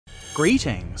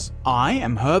Greetings, I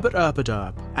am Herbert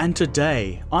Erpaderp, and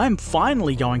today I am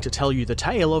finally going to tell you the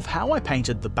tale of how I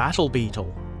painted the Battle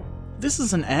Beetle. This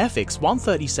is an Airfix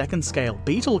 1/32 scale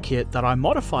Beetle kit that I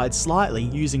modified slightly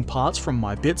using parts from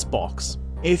my bits box.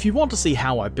 If you want to see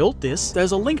how I built this,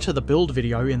 there's a link to the build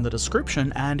video in the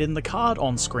description and in the card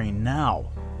on screen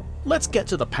now. Let's get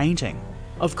to the painting.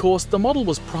 Of course, the model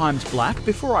was primed black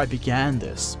before I began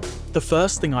this. The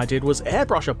first thing I did was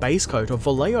airbrush a base coat of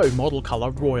Vallejo Model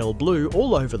Color Royal Blue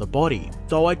all over the body,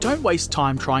 though I don't waste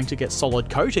time trying to get solid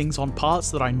coatings on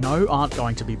parts that I know aren't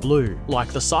going to be blue, like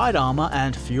the side armor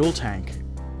and fuel tank.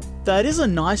 That is a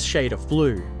nice shade of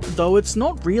blue, though it's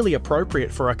not really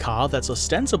appropriate for a car that's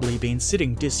ostensibly been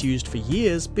sitting disused for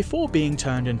years before being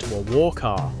turned into a war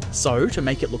car. So to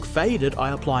make it look faded,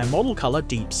 I apply Model Color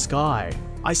Deep Sky.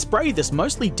 I spray this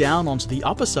mostly down onto the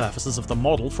upper surfaces of the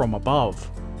model from above.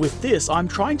 With this, I'm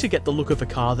trying to get the look of a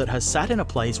car that has sat in a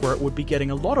place where it would be getting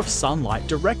a lot of sunlight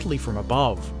directly from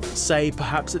above. Say,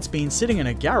 perhaps it's been sitting in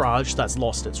a garage that's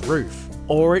lost its roof.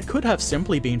 Or it could have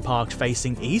simply been parked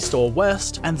facing east or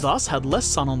west, and thus had less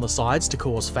sun on the sides to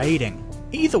cause fading.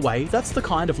 Either way, that's the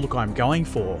kind of look I'm going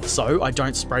for, so I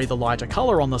don't spray the lighter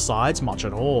colour on the sides much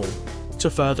at all. To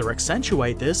further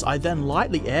accentuate this, I then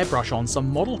lightly airbrush on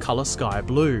some Model Color Sky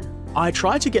Blue. I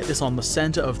try to get this on the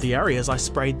centre of the areas I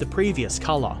sprayed the previous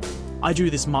colour. I do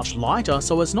this much lighter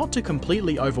so as not to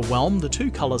completely overwhelm the two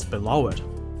colours below it.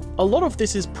 A lot of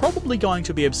this is probably going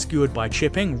to be obscured by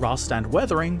chipping, rust and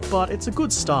weathering, but it's a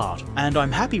good start, and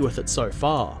I'm happy with it so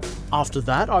far. After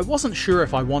that, I wasn't sure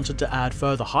if I wanted to add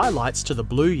further highlights to the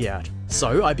blue yet,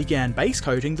 so I began base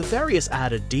coating the various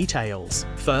added details.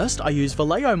 First, I used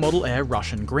Vallejo Model Air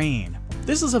Russian Green.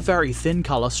 This is a very thin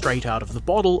colour straight out of the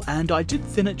bottle, and I did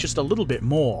thin it just a little bit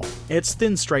more. It's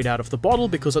thin straight out of the bottle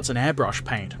because it's an airbrush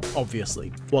paint,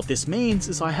 obviously. What this means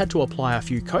is I had to apply a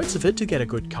few coats of it to get a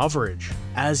good coverage.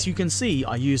 As you can see,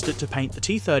 I used it to paint the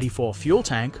T-34 fuel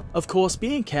tank, of course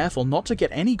being careful not to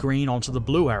get any green onto the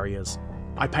blue areas.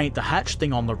 I paint the hatch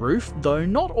thing on the roof, though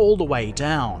not all the way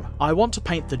down. I want to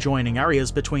paint the joining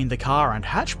areas between the car and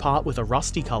hatch part with a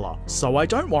rusty colour, so I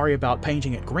don't worry about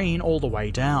painting it green all the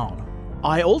way down.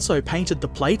 I also painted the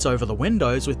plates over the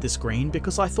windows with this green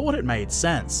because I thought it made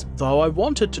sense, though I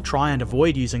wanted to try and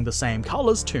avoid using the same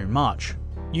colours too much.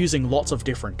 Using lots of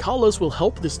different colours will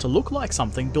help this to look like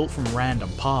something built from random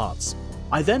parts.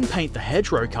 I then paint the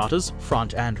hedgerow cutters,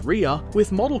 front and rear,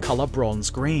 with Model Color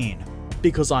Bronze Green.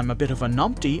 Because I'm a bit of a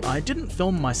numpty, I didn't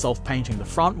film myself painting the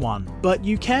front one, but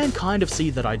you can kind of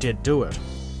see that I did do it.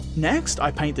 Next,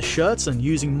 I paint the shirtsen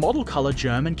using Model Color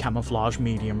German Camouflage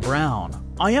Medium Brown.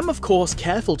 I am of course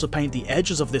careful to paint the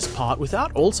edges of this part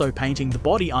without also painting the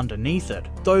body underneath it,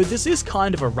 though this is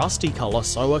kind of a rusty colour,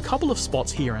 so a couple of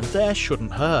spots here and there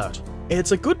shouldn't hurt.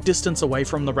 It's a good distance away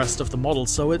from the rest of the model,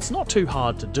 so it's not too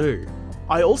hard to do.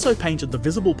 I also painted the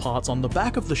visible parts on the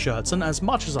back of the shirtsen as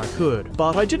much as I could,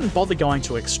 but I didn't bother going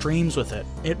to extremes with it.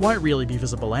 It won't really be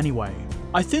visible anyway.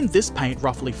 I thinned this paint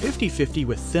roughly 50-50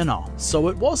 with thinner, so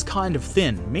it was kind of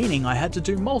thin, meaning I had to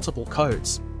do multiple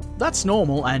coats. That's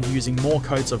normal, and using more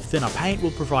coats of thinner paint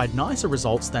will provide nicer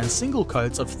results than single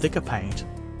coats of thicker paint.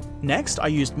 Next, I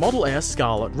used Model Air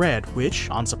Scarlet Red, which,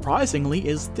 unsurprisingly,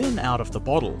 is thin out of the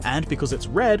bottle, and because it's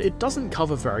red, it doesn't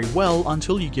cover very well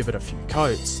until you give it a few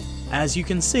coats. As you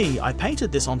can see, I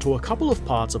painted this onto a couple of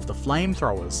parts of the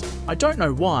flamethrowers. I don't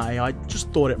know why, I just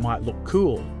thought it might look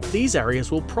cool. These areas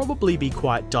will probably be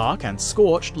quite dark and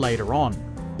scorched later on.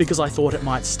 Because I thought it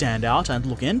might stand out and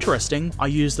look interesting, I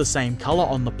used the same colour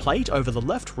on the plate over the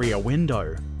left rear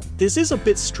window. This is a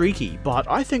bit streaky,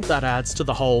 but I think that adds to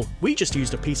the whole "we just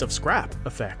used a piece of scrap"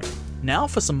 effect. Now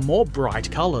for some more bright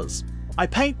colours. I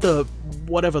paint the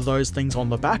whatever those things on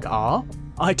the back are.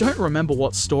 I don't remember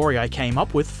what story I came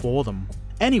up with for them.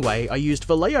 Anyway, I used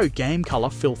Vallejo Game Color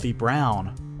Filthy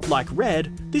Brown. Like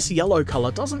red, this yellow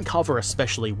colour doesn't cover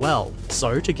especially well,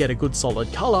 so to get a good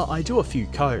solid colour I do a few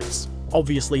coats.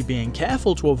 Obviously being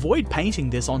careful to avoid painting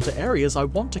this onto areas I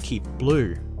want to keep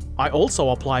blue. I also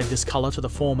applied this colour to the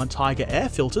former Tiger air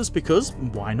filters because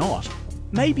why not?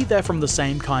 Maybe they're from the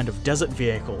same kind of desert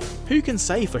vehicle, who can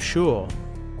say for sure?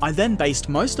 I then based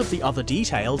most of the other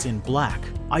details in black.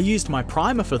 I used my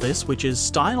primer for this, which is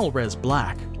Stynylrez Res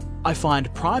Black. I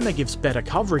find primer gives better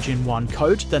coverage in one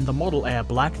coat than the Model Air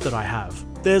Black that I have.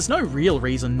 There's no real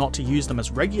reason not to use them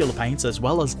as regular paints as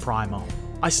well as primer.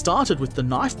 I started with the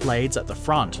knife blades at the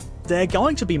front. They're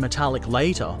going to be metallic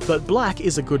later, but black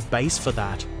is a good base for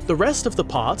that. The rest of the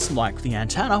parts, like the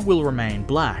antenna, will remain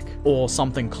black, or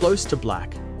something close to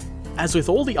black. As with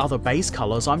all the other base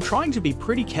colours, I'm trying to be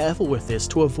pretty careful with this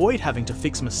to avoid having to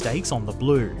fix mistakes on the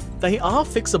blue. They are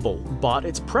fixable, but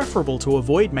it's preferable to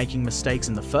avoid making mistakes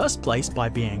in the first place by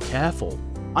being careful.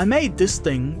 I made this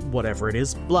thing, whatever it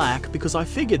is, black because I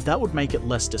figured that would make it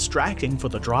less distracting for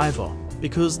the driver,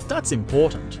 because that's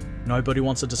important. Nobody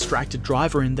wants a distracted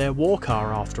driver in their war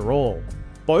car after all.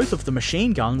 Both of the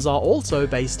machine guns are also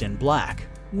based in black.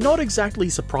 Not exactly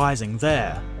surprising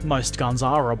there. Most guns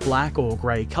are a black or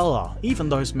grey colour, even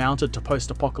those mounted to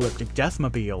post-apocalyptic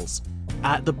deathmobiles.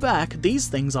 At the back, these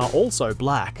things are also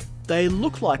black. They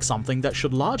look like something that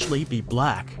should largely be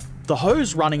black. The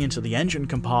hose running into the engine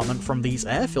compartment from these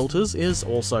air filters is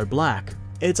also black.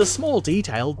 It's a small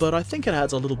detail, but I think it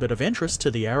adds a little bit of interest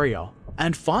to the area.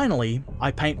 And finally,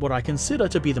 I paint what I consider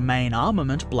to be the main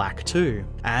armament black too,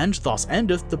 and thus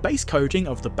endeth the base coating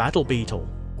of the Battle Beetle.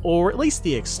 Or at least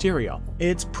the exterior.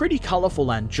 It's pretty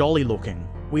colourful and jolly looking.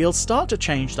 We'll start to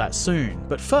change that soon,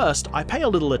 but first I pay a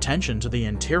little attention to the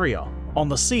interior. On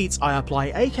the seats I apply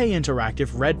AK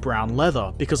Interactive red-brown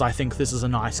leather because I think this is a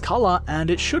nice colour and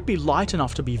it should be light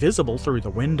enough to be visible through the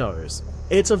windows.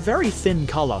 It's a very thin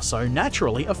colour, so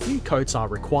naturally a few coats are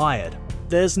required.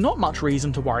 There's not much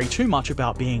reason to worry too much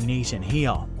about being neat in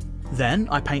here. Then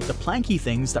I paint the planky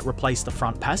things that replace the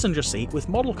front passenger seat with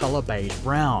model colour beige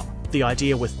brown. The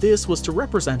idea with this was to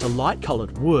represent a light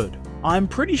coloured wood. I'm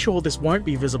pretty sure this won't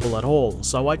be visible at all,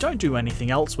 so I don't do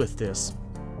anything else with this.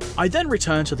 I then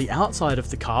return to the outside of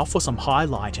the car for some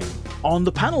highlighting. On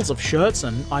the panels of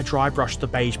Scherzen, I dry brushed the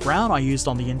beige brown I used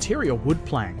on the interior wood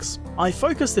planks. I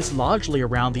focus this largely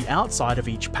around the outside of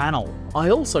each panel. I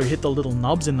also hit the little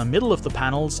nubs in the middle of the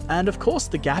panels, and of course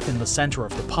the gap in the centre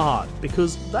of the part,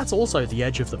 because that's also the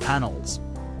edge of the panels.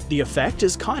 The effect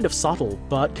is kind of subtle,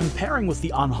 but comparing with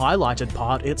the unhighlighted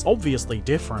part it's obviously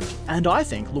different, and I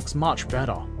think looks much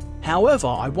better. However,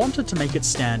 I wanted to make it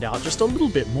stand out just a little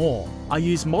bit more. I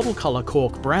use model colour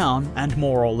Cork Brown and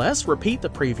more or less repeat the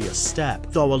previous step,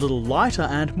 though a little lighter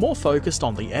and more focused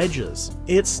on the edges.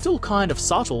 It's still kind of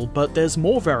subtle, but there's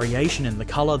more variation in the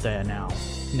colour there now.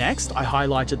 Next, I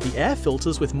highlighted the air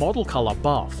filters with model colour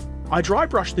Buff. I dry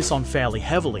brushed this on fairly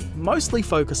heavily, mostly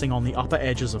focusing on the upper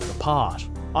edges of the part.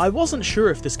 I wasn't sure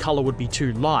if this colour would be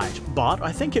too light, but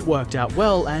I think it worked out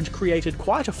well and created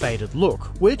quite a faded look,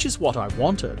 which is what I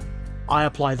wanted. I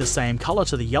apply the same colour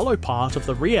to the yellow part of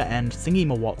the rear end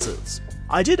thingy-ma-watsits.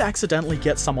 I did accidentally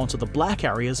get some onto the black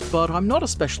areas, but I'm not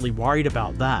especially worried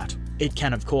about that. It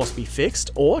can of course be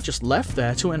fixed, or just left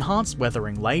there to enhance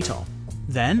weathering later.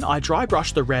 Then I dry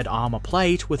brush the red armour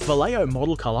plate with Vallejo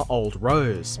Model Colour Old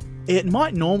Rose. It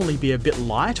might normally be a bit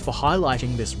light for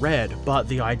highlighting this red, but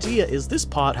the idea is this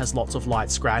part has lots of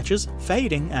light scratches,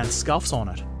 fading and scuffs on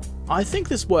it. I think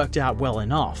this worked out well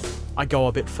enough. I go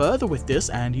a bit further with this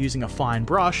and using a fine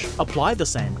brush, apply the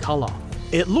same colour.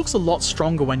 It looks a lot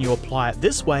stronger when you apply it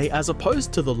this way as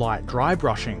opposed to the light dry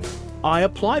brushing. I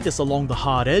apply this along the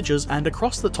hard edges and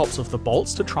across the tops of the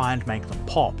bolts to try and make them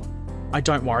pop. I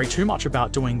don't worry too much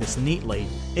about doing this neatly.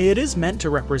 It is meant to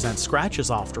represent scratches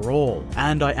after all,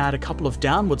 and I add a couple of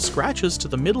downward scratches to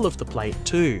the middle of the plate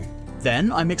too.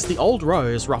 Then I mix the Old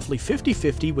Rose roughly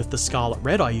 50-50 with the Scarlet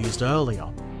Red I used earlier.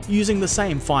 Using the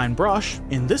same fine brush,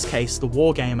 in this case the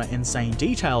Wargamer Insane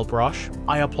Detail brush,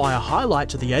 I apply a highlight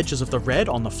to the edges of the red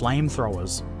on the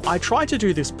flamethrowers. I try to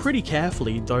do this pretty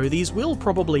carefully, though these will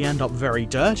probably end up very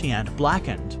dirty and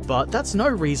blackened, but that's no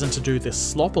reason to do this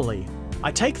sloppily.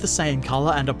 I take the same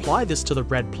colour and apply this to the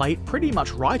red plate pretty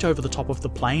much right over the top of the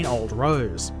plain Old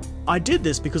Rose. I did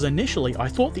this because initially I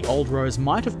thought the Old Rose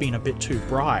might have been a bit too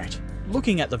bright.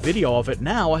 Looking at the video of it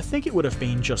now, I think it would have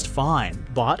been just fine,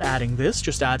 but adding this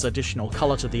just adds additional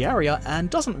colour to the area and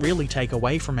doesn't really take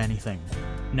away from anything.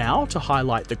 Now to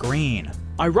highlight the green.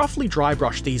 I roughly dry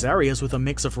brush these areas with a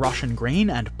mix of Russian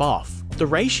green and buff. The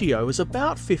ratio is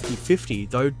about 50-50,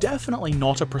 though definitely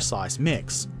not a precise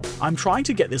mix. I'm trying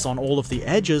to get this on all of the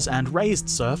edges and raised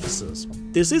surfaces.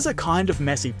 This is a kind of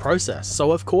messy process,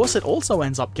 so of course it also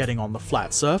ends up getting on the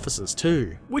flat surfaces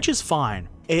too, which is fine.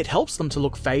 It helps them to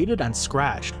look faded and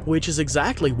scratched, which is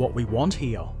exactly what we want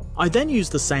here. I then use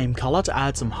the same colour to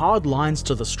add some hard lines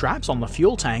to the straps on the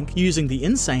fuel tank using the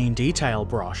Insane Detail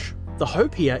brush. The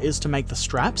hope here is to make the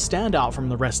straps stand out from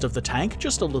the rest of the tank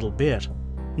just a little bit.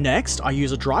 Next, I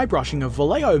use a dry brushing of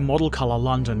Vallejo Model Colour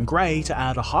London Grey to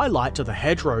add a highlight to the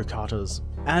hedgerow cutters.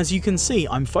 As you can see,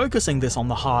 I'm focusing this on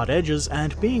the hard edges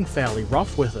and being fairly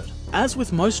rough with it. As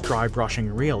with most dry brushing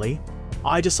really,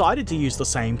 I decided to use the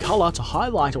same colour to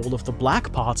highlight all of the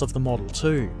black parts of the model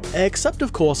too, except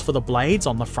of course for the blades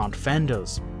on the front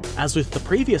fenders. As with the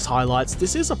previous highlights,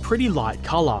 this is a pretty light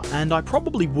colour, and I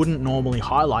probably wouldn't normally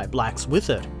highlight blacks with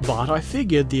it, but I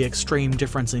figured the extreme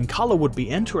difference in colour would be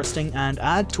interesting and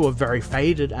add to a very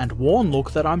faded and worn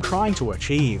look that I'm trying to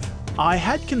achieve. I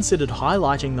had considered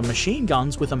highlighting the machine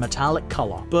guns with a metallic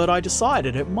colour, but I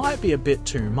decided it might be a bit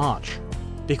too much.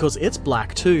 Because it's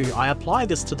black too, I apply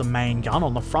this to the main gun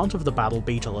on the front of the Battle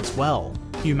Beetle as well.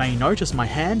 You may notice my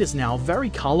hand is now very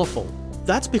colourful.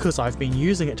 That's because I've been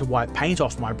using it to wipe paint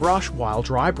off my brush while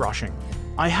dry brushing.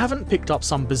 I haven't picked up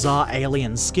some bizarre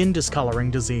alien skin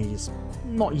discolouring disease.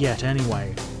 Not yet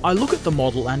anyway. I look at the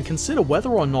model and consider whether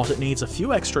or not it needs a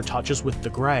few extra touches with the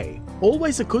grey.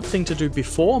 Always a good thing to do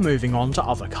before moving on to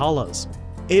other colours.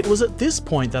 It was at this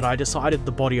point that I decided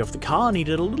the body of the car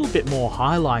needed a little bit more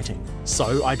highlighting,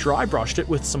 so I dry brushed it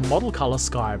with some model colour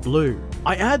sky blue.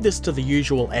 I add this to the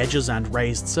usual edges and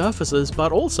raised surfaces,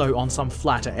 but also on some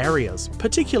flatter areas,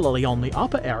 particularly on the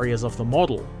upper areas of the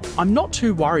model. I'm not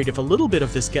too worried if a little bit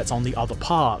of this gets on the other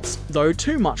parts, though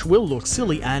too much will look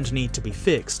silly and need to be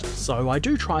fixed, so I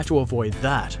do try to avoid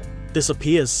that. This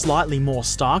appears slightly more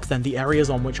stark than the areas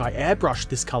on which I airbrushed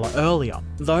this colour earlier,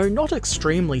 though not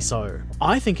extremely so.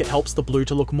 I think it helps the blue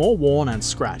to look more worn and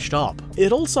scratched up.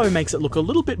 It also makes it look a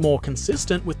little bit more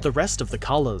consistent with the rest of the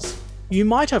colours. You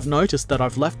might have noticed that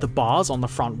I've left the bars on the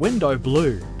front window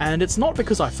blue, and it's not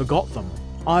because I forgot them.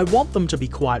 I want them to be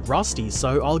quite rusty,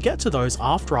 so I'll get to those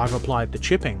after I've applied the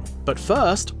chipping. But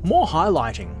first, more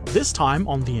highlighting, this time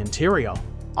on the interior.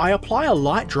 I apply a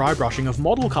light dry brushing of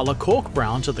model colour Cork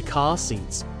Brown to the car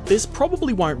seats. This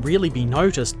probably won't really be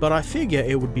noticed, but I figure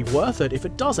it would be worth it if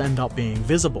it does end up being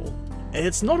visible.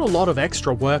 It's not a lot of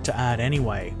extra work to add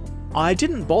anyway. I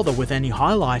didn't bother with any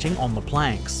highlighting on the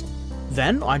planks.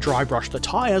 Then I dry brushed the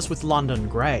tyres with London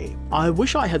Grey. I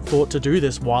wish I had thought to do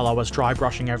this while I was dry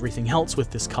brushing everything else with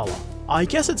this colour. I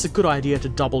guess it's a good idea to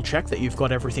double check that you've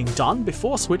got everything done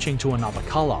before switching to another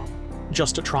colour.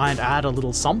 Just to try and add a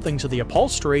little something to the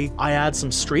upholstery, I add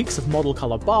some streaks of model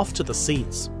colour buff to the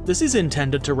seats. This is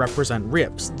intended to represent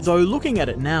rips, though looking at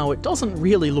it now it doesn't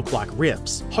really look like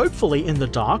rips. Hopefully in the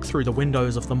dark through the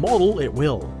windows of the model it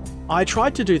will. I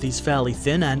tried to do these fairly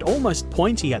thin and almost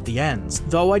pointy at the ends,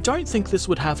 though I don't think this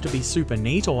would have to be super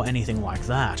neat or anything like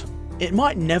that. It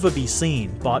might never be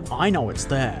seen, but I know it's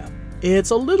there.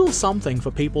 It's a little something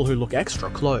for people who look extra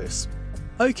close.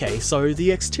 Okay, so the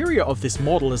exterior of this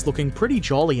model is looking pretty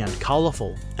jolly and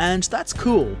colourful, and that's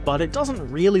cool, but it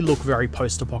doesn't really look very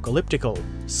post-apocalyptical,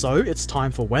 so it's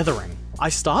time for weathering. I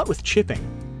start with chipping.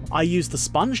 I use the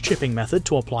sponge chipping method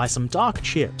to apply some dark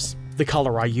chips. The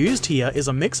colour I used here is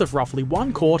a mix of roughly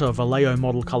 1/4 Vallejo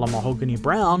Model Colour Mahogany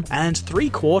Brown and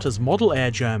 3/4 Model Air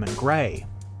German Grey.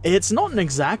 It's not an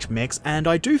exact mix, and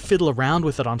I do fiddle around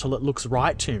with it until it looks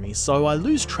right to me, so I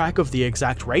lose track of the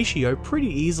exact ratio pretty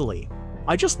easily.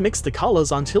 I just mix the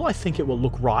colours until I think it will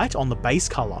look right on the base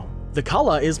colour. The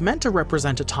colour is meant to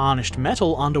represent a tarnished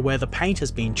metal under where the paint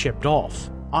has been chipped off.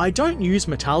 I don't use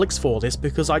metallics for this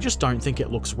because I just don't think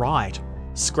it looks right.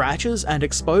 Scratches and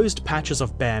exposed patches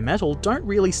of bare metal don't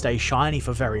really stay shiny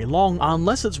for very long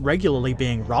unless it's regularly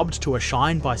being rubbed to a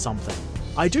shine by something.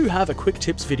 I do have a quick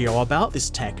tips video about this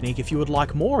technique if you would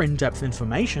like more in-depth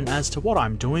information as to what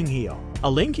I'm doing here. A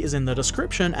link is in the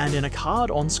description and in a card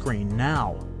on screen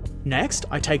now. Next,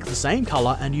 I take the same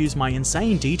colour and use my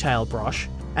insane detail brush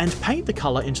and paint the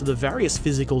colour into the various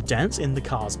physical dents in the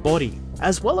car's body,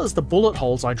 as well as the bullet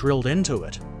holes I drilled into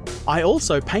it. I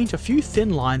also paint a few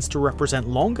thin lines to represent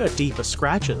longer, deeper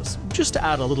scratches, just to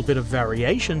add a little bit of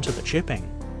variation to the chipping.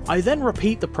 I then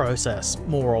repeat the process,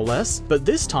 more or less, but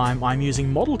this time I'm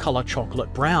using model colour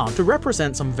chocolate brown to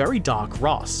represent some very dark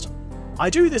rust. I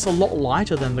do this a lot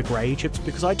lighter than the grey chips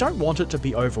because I don't want it to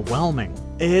be overwhelming.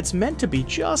 It's meant to be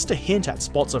just a hint at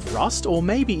spots of rust or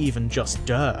maybe even just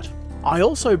dirt. I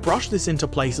also brush this into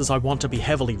places I want to be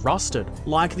heavily rusted,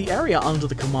 like the area under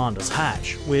the commander's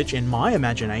hatch, which in my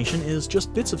imagination is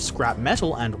just bits of scrap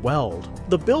metal and weld.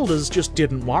 The builders just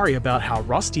didn't worry about how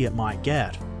rusty it might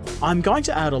get. I'm going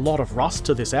to add a lot of rust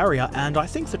to this area, and I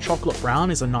think the chocolate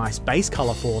brown is a nice base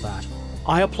colour for that.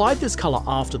 I applied this colour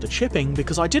after the chipping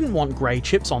because I didn't want grey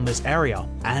chips on this area,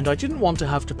 and I didn't want to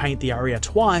have to paint the area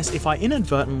twice if I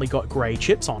inadvertently got grey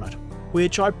chips on it,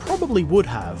 which I probably would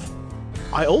have.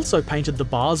 I also painted the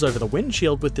bars over the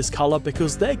windshield with this colour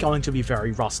because they're going to be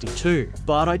very rusty too,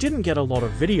 but I didn't get a lot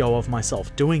of video of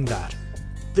myself doing that.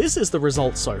 This is the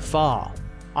result so far.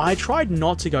 I tried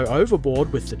not to go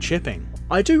overboard with the chipping.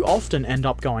 I do often end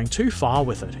up going too far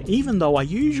with it, even though I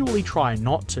usually try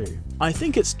not to. I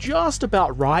think it's just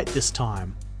about right this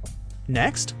time.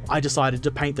 Next, I decided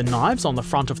to paint the knives on the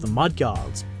front of the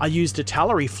mudguards. I used a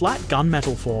Tallery flat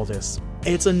gunmetal for this.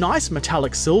 It's a nice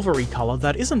metallic silvery colour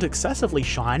that isn't excessively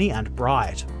shiny and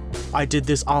bright. I did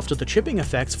this after the chipping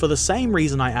effects for the same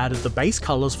reason I added the base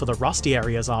colours for the rusty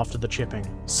areas after the chipping,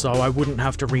 so I wouldn't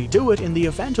have to redo it in the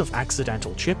event of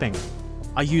accidental chipping.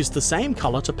 I used the same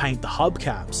colour to paint the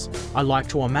hubcaps. I like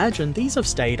to imagine these have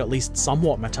stayed at least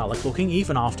somewhat metallic looking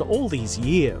even after all these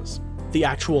years. The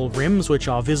actual rims which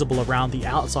are visible around the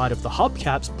outside of the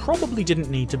hubcaps probably didn't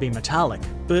need to be metallic,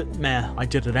 but meh, I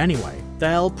did it anyway.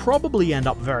 They'll probably end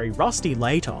up very rusty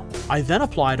later. I then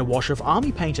applied a wash of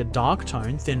army painted dark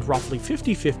tone thinned roughly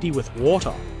 50-50 with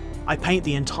water. I paint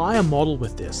the entire model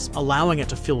with this, allowing it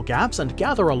to fill gaps and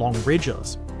gather along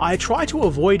ridges. I try to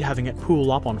avoid having it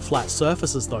pool up on flat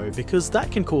surfaces though, because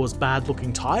that can cause bad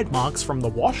looking tide marks from the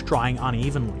wash drying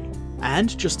unevenly.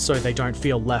 And just so they don't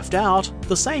feel left out,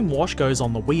 the same wash goes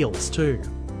on the wheels too.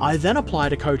 I then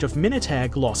applied a coat of Minotaur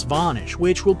gloss varnish,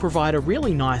 which will provide a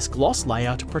really nice gloss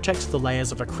layer to protect the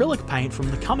layers of acrylic paint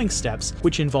from the coming steps,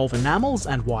 which involve enamels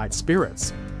and white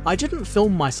spirits. I didn't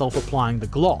film myself applying the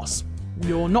gloss.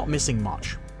 You're not missing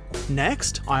much.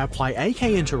 Next, I apply AK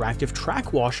Interactive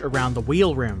track wash around the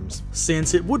wheel rims,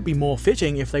 since it would be more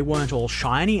fitting if they weren't all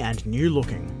shiny and new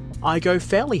looking. I go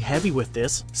fairly heavy with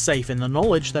this, safe in the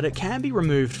knowledge that it can be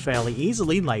removed fairly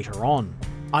easily later on.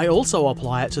 I also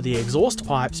apply it to the exhaust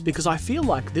pipes because I feel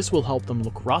like this will help them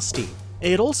look rusty.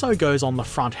 It also goes on the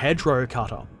front hedgerow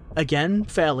cutter, again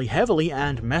fairly heavily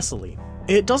and messily.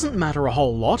 It doesn't matter a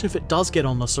whole lot if it does get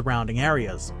on the surrounding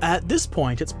areas. At this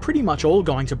point it's pretty much all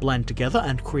going to blend together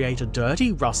and create a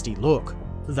dirty, rusty look.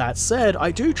 That said,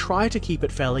 I do try to keep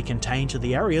it fairly contained to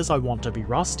the areas I want to be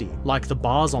rusty, like the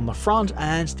bars on the front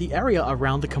and the area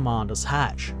around the commander's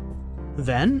hatch.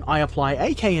 Then, I apply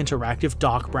AK Interactive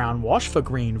dark brown wash for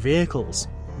green vehicles.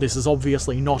 This is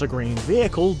obviously not a green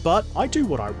vehicle, but I do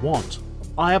what I want.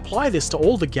 I apply this to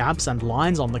all the gaps and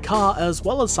lines on the car, as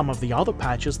well as some of the other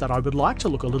patches that I would like to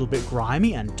look a little bit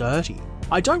grimy and dirty.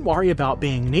 I don't worry about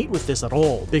being neat with this at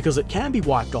all, because it can be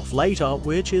wiped off later,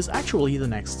 which is actually the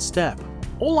next step.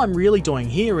 All I'm really doing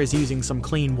here is using some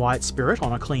clean white spirit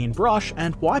on a clean brush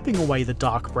and wiping away the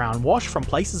dark brown wash from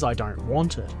places I don't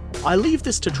want it. I leave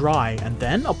this to dry and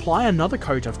then apply another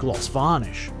coat of gloss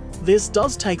varnish. This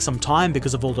does take some time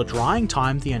because of all the drying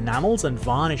time the enamels and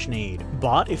varnish need,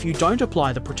 but if you don't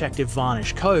apply the protective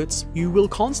varnish coats, you will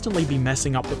constantly be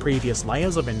messing up the previous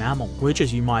layers of enamel, which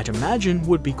as you might imagine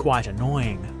would be quite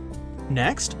annoying.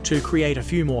 Next, to create a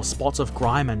few more spots of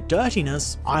grime and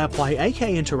dirtiness, I apply AK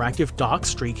Interactive Dark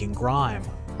Streaking Grime.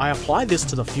 I apply this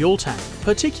to the fuel tank,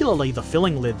 particularly the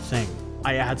filling lid thing.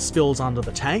 I add spills under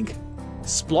the tank,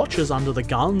 splotches under the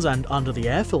guns and under the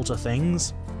air filter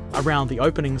things, around the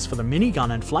openings for the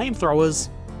minigun and flamethrowers,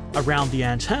 around the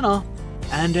antenna,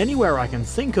 and anywhere I can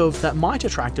think of that might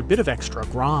attract a bit of extra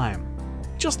grime.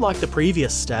 Just like the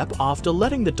previous step, after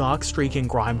letting the dark streaking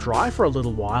grime dry for a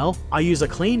little while, I use a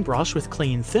clean brush with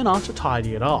clean thinner to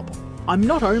tidy it up. I'm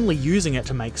not only using it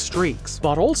to make streaks,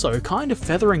 but also kind of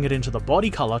feathering it into the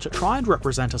body colour to try and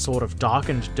represent a sort of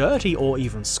darkened, dirty or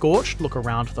even scorched look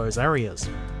around those areas.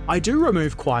 I do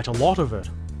remove quite a lot of it,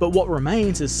 but what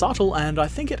remains is subtle and I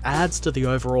think it adds to the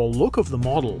overall look of the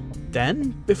model.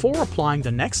 Then, before applying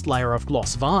the next layer of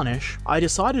gloss varnish, I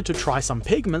decided to try some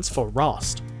pigments for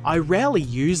rust. I rarely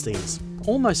use these,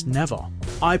 almost never.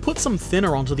 I put some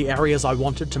thinner onto the areas I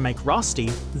wanted to make rusty,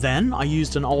 then I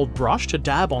used an old brush to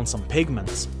dab on some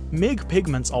pigments. MIG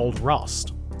Pigments Old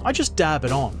Rust. I just dab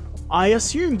it on. I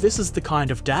assume this is the kind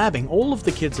of dabbing all of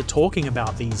the kids are talking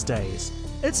about these days.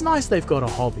 It's nice they've got a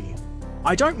hobby.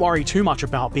 I don't worry too much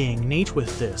about being neat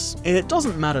with this. It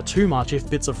doesn't matter too much if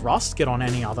bits of rust get on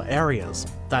any other areas.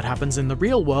 That happens in the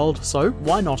real world, so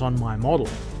why not on my model?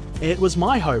 It was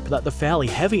my hope that the fairly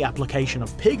heavy application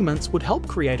of pigments would help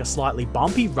create a slightly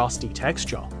bumpy, rusty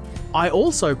texture. I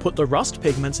also put the rust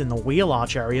pigments in the wheel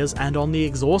arch areas and on the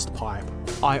exhaust pipe.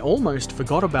 I almost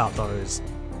forgot about those.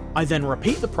 I then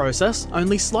repeat the process,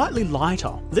 only slightly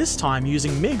lighter, this time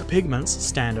using MIG Pigments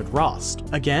Standard Rust.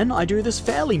 Again, I do this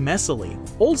fairly messily.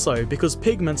 Also, because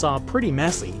pigments are pretty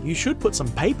messy, you should put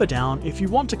some paper down if you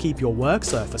want to keep your work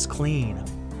surface clean.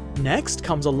 Next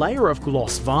comes a layer of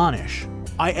gloss varnish.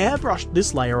 I airbrushed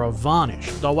this layer of varnish,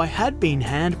 though I had been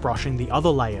hand brushing the other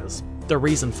layers. The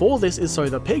reason for this is so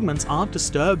the pigments aren't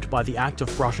disturbed by the act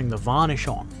of brushing the varnish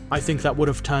on. I think that would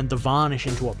have turned the varnish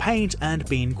into a paint and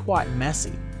been quite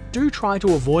messy. Do try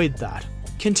to avoid that.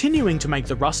 Continuing to make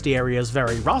the rusty areas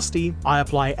very rusty, I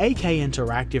apply AK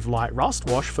Interactive Light Rust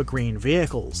Wash for green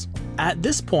vehicles. At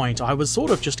this point, I was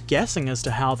sort of just guessing as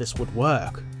to how this would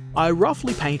work. I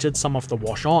roughly painted some of the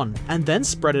wash on, and then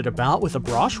spread it about with a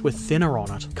brush with thinner on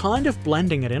it, kind of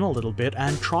blending it in a little bit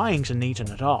and trying to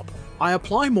neaten it up. I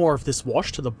apply more of this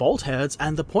wash to the bolt heads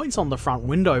and the points on the front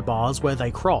window bars where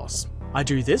they cross. I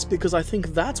do this because I think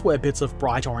that's where bits of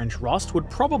bright orange rust would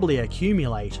probably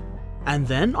accumulate. And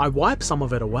then I wipe some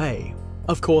of it away.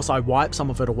 Of course, I wipe some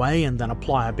of it away and then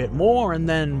apply a bit more and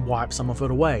then wipe some of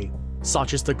it away.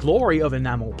 Such is the glory of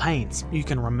enamel paints. You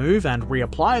can remove and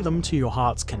reapply them to your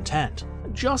heart's content,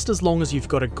 just as long as you've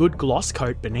got a good gloss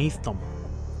coat beneath them.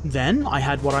 Then I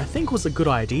had what I think was a good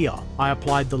idea. I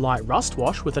applied the light rust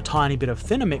wash with a tiny bit of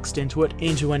thinner mixed into it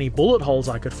into any bullet holes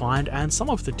I could find and some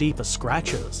of the deeper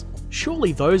scratches.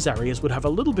 Surely those areas would have a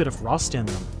little bit of rust in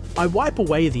them. I wipe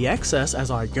away the excess as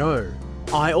I go.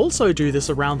 I also do this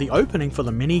around the opening for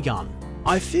the minigun.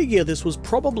 I figure this was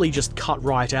probably just cut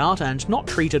right out and not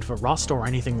treated for rust or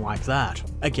anything like that.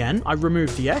 Again, I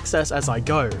remove the excess as I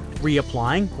go,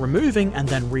 reapplying, removing, and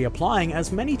then reapplying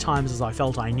as many times as I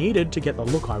felt I needed to get the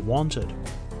look I wanted.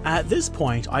 At this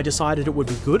point, I decided it would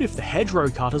be good if the hedgerow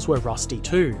cutters were rusty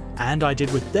too, and I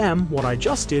did with them what I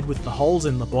just did with the holes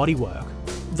in the bodywork.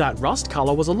 That rust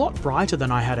colour was a lot brighter than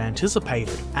I had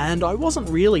anticipated, and I wasn't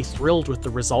really thrilled with the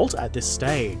result at this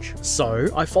stage. So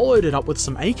I followed it up with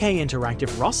some AK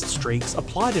Interactive rust streaks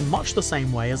applied in much the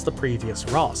same way as the previous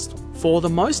rust. For the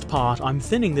most part, I'm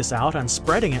thinning this out and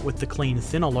spreading it with the clean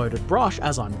thinner loaded brush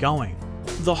as I'm going.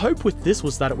 The hope with this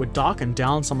was that it would darken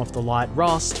down some of the light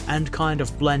rust and kind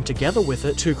of blend together with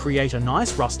it to create a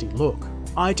nice rusty look.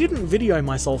 I didn't video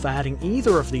myself adding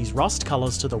either of these rust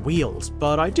colours to the wheels,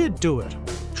 but I did do it.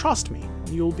 Trust me,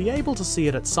 you'll be able to see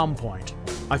it at some point.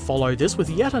 I followed this with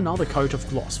yet another coat of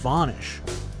gloss varnish.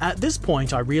 At this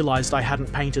point I realised I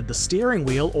hadn't painted the steering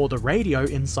wheel or the radio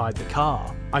inside the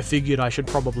car. I figured I should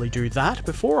probably do that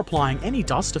before applying any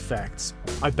dust effects.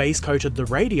 I base coated the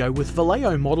radio with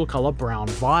Vallejo Model Color Brown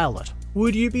Violet.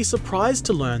 Would you be surprised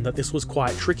to learn that this was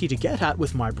quite tricky to get at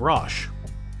with my brush?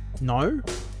 No?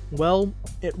 Well,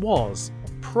 it was.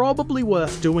 Probably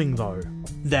worth doing though.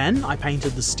 Then I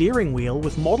painted the steering wheel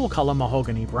with Model Color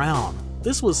Mahogany Brown.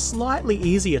 This was slightly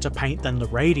easier to paint than the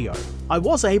radio. I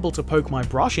was able to poke my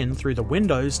brush in through the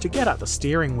windows to get at the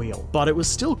steering wheel, but it was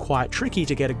still quite tricky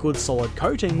to get a good solid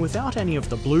coating without any of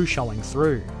the blue showing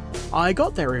through. I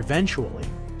got there eventually.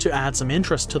 To add some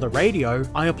interest to the radio,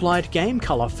 I applied Game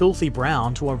Color Filthy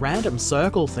Brown to a random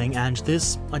circle thing and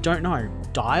this, I don't know,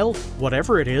 dial?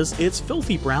 Whatever it is, it's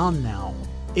filthy brown now.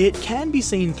 It can be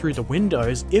seen through the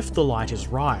windows if the light is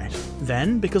right.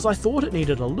 Then, because I thought it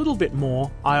needed a little bit more,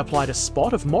 I applied a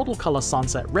spot of Model Color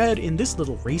Sunset Red in this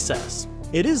little recess.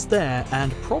 It is there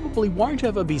and probably won't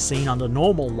ever be seen under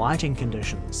normal lighting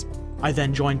conditions. I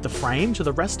then joined the frame to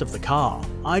the rest of the car.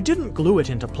 I didn't glue it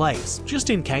into place, just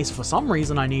in case for some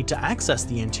reason I need to access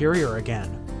the interior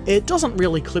again. It doesn't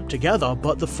really clip together,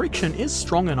 but the friction is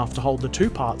strong enough to hold the two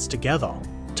parts together.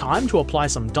 Time to apply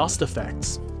some dust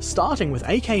effects, starting with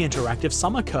AK Interactive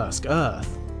Summer Kursk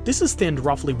Earth. This is thinned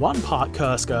roughly 1 part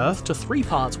Kursk Earth to 3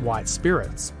 parts White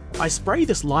Spirits. I spray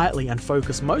this lightly and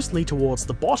focus mostly towards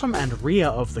the bottom and rear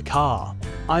of the car.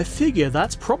 I figure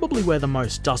that's probably where the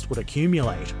most dust would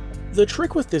accumulate. The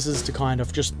trick with this is to kind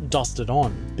of just dust it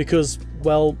on, because,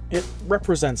 well, it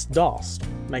represents dust.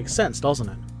 Makes sense, doesn't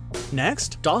it?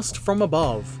 Next, dust from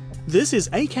above. This is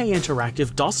AK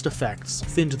Interactive Dust Effects,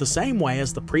 thinned the same way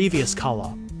as the previous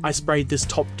colour. I sprayed this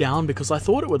top down because I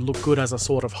thought it would look good as a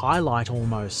sort of highlight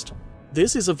almost.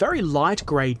 This is a very light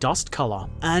grey dust colour,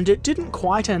 and it didn't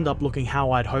quite end up looking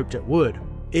how I'd hoped it would.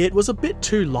 It was a bit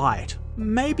too light.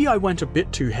 Maybe I went a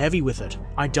bit too heavy with it.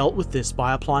 I dealt with this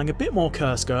by applying a bit more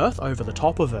Kursk Earth over the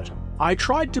top of it. I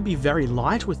tried to be very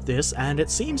light with this and it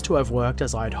seems to have worked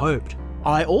as I'd hoped.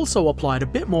 I also applied a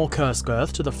bit more Kursk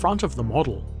Earth to the front of the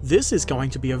model. This is going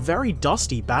to be a very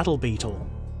dusty Battle Beetle.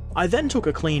 I then took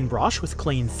a clean brush with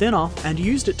clean thinner and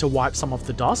used it to wipe some of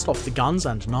the dust off the guns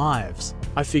and knives.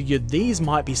 I figured these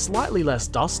might be slightly less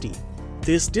dusty.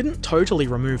 This didn't totally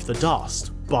remove the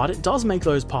dust, but it does make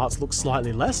those parts look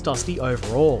slightly less dusty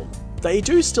overall. They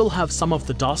do still have some of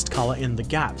the dust colour in the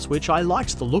gaps, which I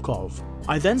liked the look of.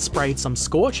 I then sprayed some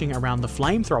scorching around the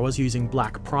flamethrowers using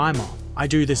black primer. I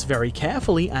do this very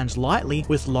carefully and lightly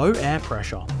with low air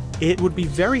pressure. It would be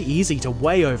very easy to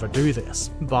way overdo this,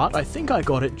 but I think I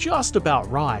got it just about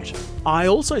right. I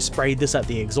also sprayed this at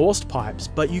the exhaust pipes,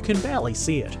 but you can barely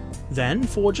see it. Then,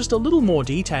 for just a little more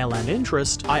detail and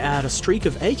interest, I add a streak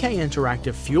of AK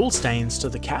Interactive fuel stains to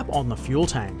the cap on the fuel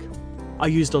tank. I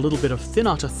used a little bit of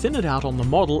thinner to thin it out on the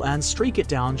model and streak it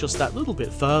down just that little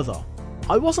bit further.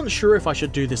 I wasn't sure if I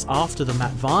should do this after the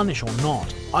matte varnish or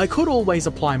not. I could always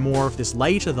apply more of this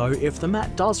later though if the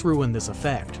matte does ruin this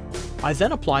effect. I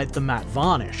then applied the matte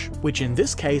varnish, which in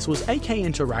this case was AK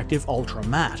Interactive Ultra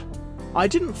Matte. I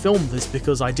didn't film this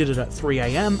because I did it at 3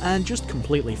 AM and just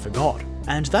completely forgot.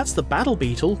 And that's the Battle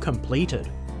Beetle completed.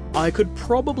 I could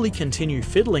probably continue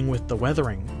fiddling with the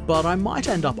weathering, but I might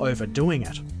end up overdoing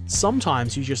it.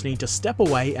 Sometimes you just need to step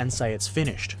away and say it's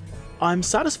finished. I'm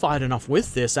satisfied enough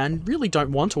with this and really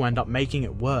don't want to end up making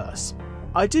it worse.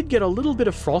 I did get a little bit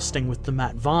of frosting with the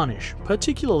matte varnish,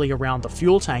 particularly around the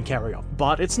fuel tank area,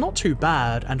 but it's not too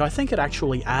bad and I think it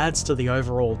actually adds to the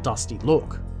overall dusty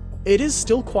look. It is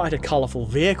still quite a colourful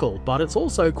vehicle, but it's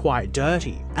also quite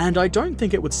dirty, and I don't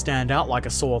think it would stand out like a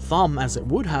sore thumb as it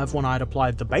would have when I'd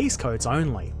applied the base coats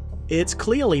only. It's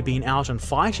clearly been out and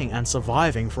fighting and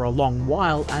surviving for a long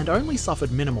while and only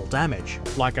suffered minimal damage,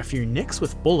 like a few nicks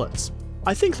with bullets.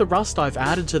 I think the rust I've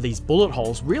added to these bullet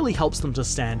holes really helps them to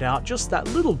stand out just that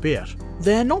little bit.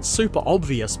 They're not super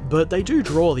obvious, but they do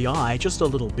draw the eye just a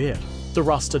little bit. The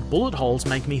rusted bullet holes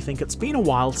make me think it's been a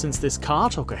while since this car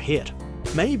took a hit.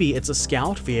 Maybe it's a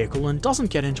scout vehicle and doesn't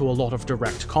get into a lot of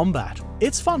direct combat.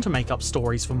 It's fun to make up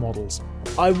stories for models.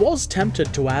 I was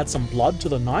tempted to add some blood to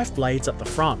the knife blades at the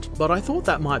front, but I thought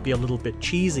that might be a little bit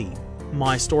cheesy.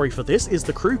 My story for this is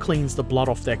the crew cleans the blood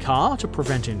off their car to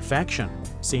prevent infection.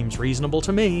 Seems reasonable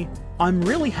to me. I'm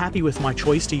really happy with my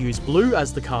choice to use blue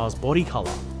as the car's body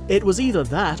colour. It was either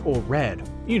that or red,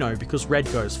 you know, because red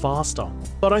goes faster.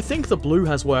 But I think the blue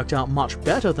has worked out much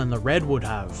better than the red would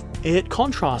have. It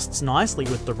contrasts nicely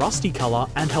with the rusty colour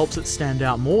and helps it stand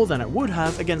out more than it would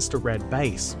have against a red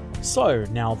base. So,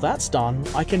 now that's done,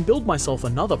 I can build myself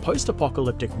another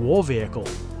post-apocalyptic war vehicle.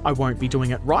 I won't be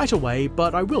doing it right away,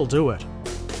 but I will do it.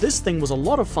 This thing was a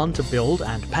lot of fun to build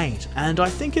and paint, and I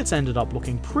think it's ended up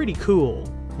looking pretty cool.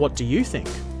 What do you think?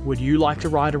 Would you like to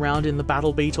ride around in the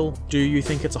Battle Beetle? Do you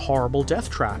think it's a horrible death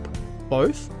trap?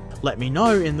 Both? Let me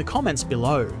know in the comments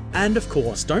below. And of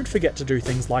course, don't forget to do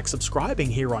things like subscribing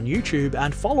here on YouTube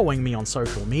and following me on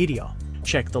social media.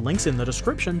 Check the links in the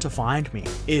description to find me.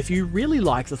 If you really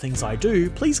like the things I do,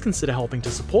 please consider helping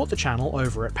to support the channel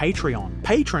over at Patreon.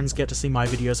 Patrons get to see my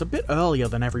videos a bit earlier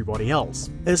than everybody else,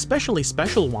 especially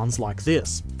special ones like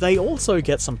this. They also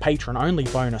get some patron-only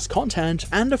bonus content,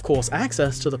 and of course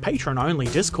access to the patron-only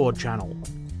Discord channel.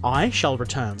 I shall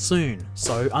return soon,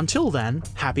 so until then,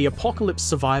 happy apocalypse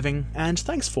surviving, and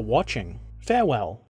thanks for watching. Farewell.